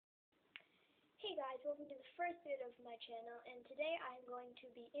guys, welcome to the first video of my channel, and today I'm going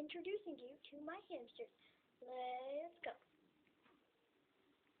to be introducing you to my hamsters. Let's go.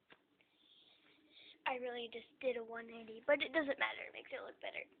 I really just did a 180, but it doesn't matter, it makes it look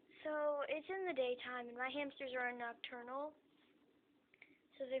better. So, it's in the daytime, and my hamsters are nocturnal,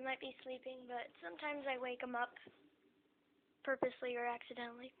 so they might be sleeping, but sometimes I wake them up, purposely or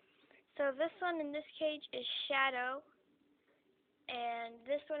accidentally. So this one in this cage is Shadow, and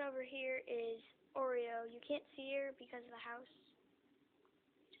this one over here is Oreo. You can't see her because of the house.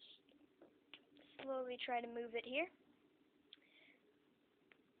 Just slowly try to move it here.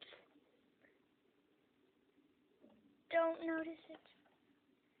 Don't notice it.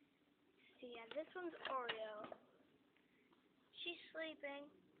 So yeah, this one's Oreo. She's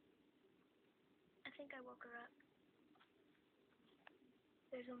sleeping. I think I woke her up.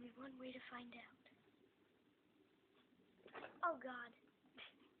 There's only one way to find out. Oh God.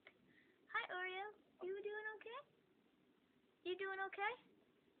 Hi Oreo. You doing okay? You doing okay?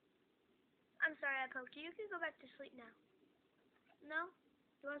 I'm sorry I poked you. You can go back to sleep now. No?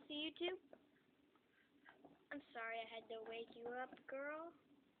 You want to see YouTube? I'm sorry I had to wake you up, girl.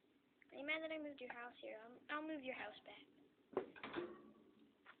 Are you mad that I moved your house here? I'll move your house back.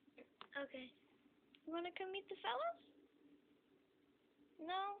 Okay. You want to come meet the fellas?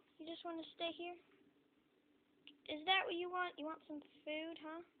 No? You just want to stay here? Is that what you want? You want some food,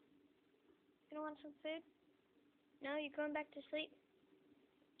 huh? You don't want some food? No? You going back to sleep?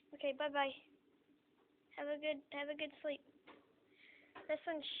 Okay, bye-bye. Have a good sleep. This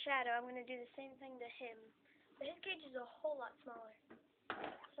one's Shadow. I'm going to do the same thing to him. But his cage is a whole lot smaller.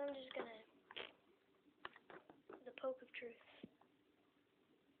 So I'm just going to... the poke of truth.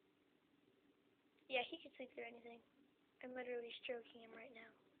 Yeah, he could sleep through anything. I'm literally stroking him right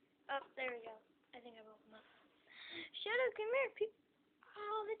now. Oh, there we go. I think I woke him up. Shadow, come here.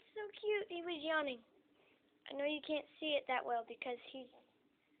 Oh, that's so cute. He was yawning. I know you can't see it that well because he's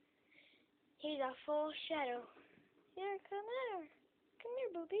a full shadow. Here, come here. Come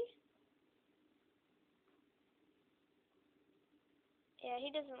here, booby. Yeah,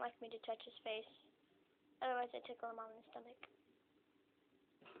 he doesn't like me to touch his face. Otherwise, I tickle him on the stomach.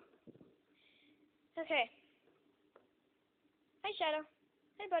 Okay. Hi, Shadow.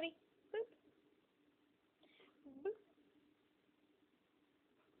 Hey, buddy. Boop. Boop.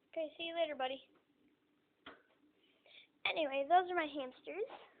 Okay, see you later, buddy. Anyway, those are my hamsters.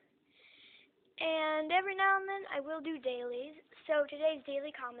 And every now and then, I will do dailies. So today's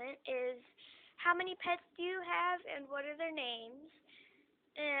daily comment is, how many pets do you have, and what are their names?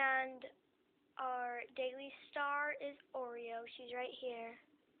 And our daily star is Oreo. She's right here.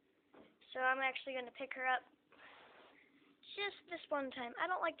 So I'm actually going to pick her up just this one time. I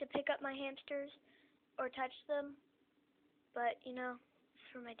don't like to pick up my hamsters or touch them, but, you know, it's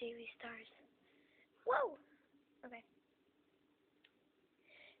for my daily stars. Whoa! Okay.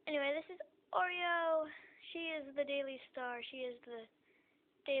 Anyway, this is Oreo. She is the daily star. She is the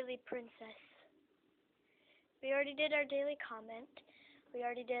daily princess. We already did our daily comment. We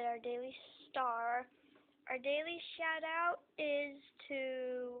already did our daily star. Our daily shout out is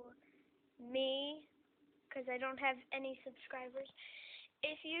to me, because I don't have any subscribers.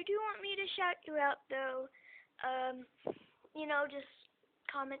 If you do want me to shout you out, though, you know, just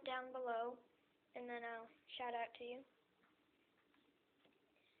comment down below, and then I'll shout out to you.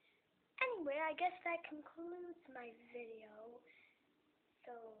 Anyway, I guess that concludes my video.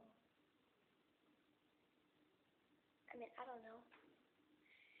 So, I mean, I don't know.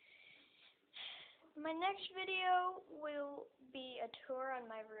 My next video will be a tour on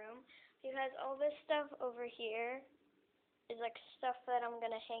my room, because all this stuff over here is like stuff that I'm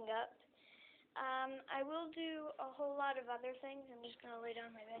going to hang up. I will do a whole lot of other things. I'm just going to lay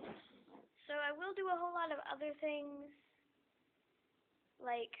down my bed. So I will do a whole lot of other things,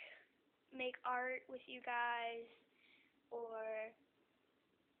 like make art with you guys, or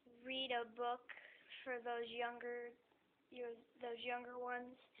read a book for those younger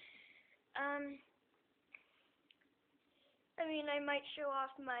ones. I mean, I might show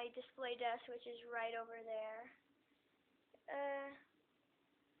off my display desk, which is right over there.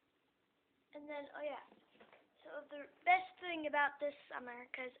 And then, oh yeah, so the best thing about this summer,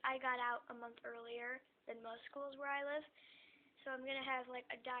 because I got out a month earlier than most schools where I live, so I'm going to have like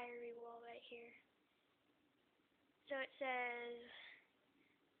a diary wall right here. So it says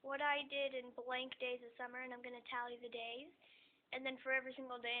what I did in blank days of summer, and I'm going to tally the days. And then for every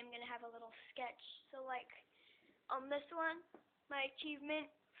single day, I'm going to have a little sketch. So like on this one, my achievement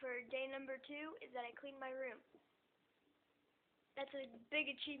for day number 2 is that I cleaned my room. That's a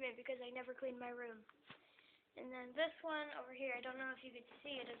big achievement because I never cleaned my room. And then this one over here, I don't know if you could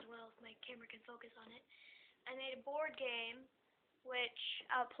see it as well, if my camera can focus on it. I made a board game, which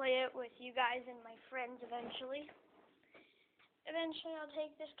I'll play it with you guys and my friends eventually. Eventually I'll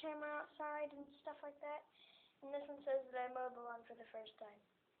take this camera outside and stuff like that. And this one says that I mowed the lawn for the first time.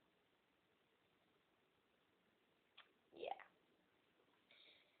 Yeah.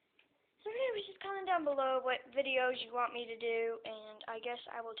 So anyways, just comment down below what videos you want me to do, and I guess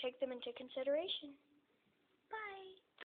I will take them into consideration.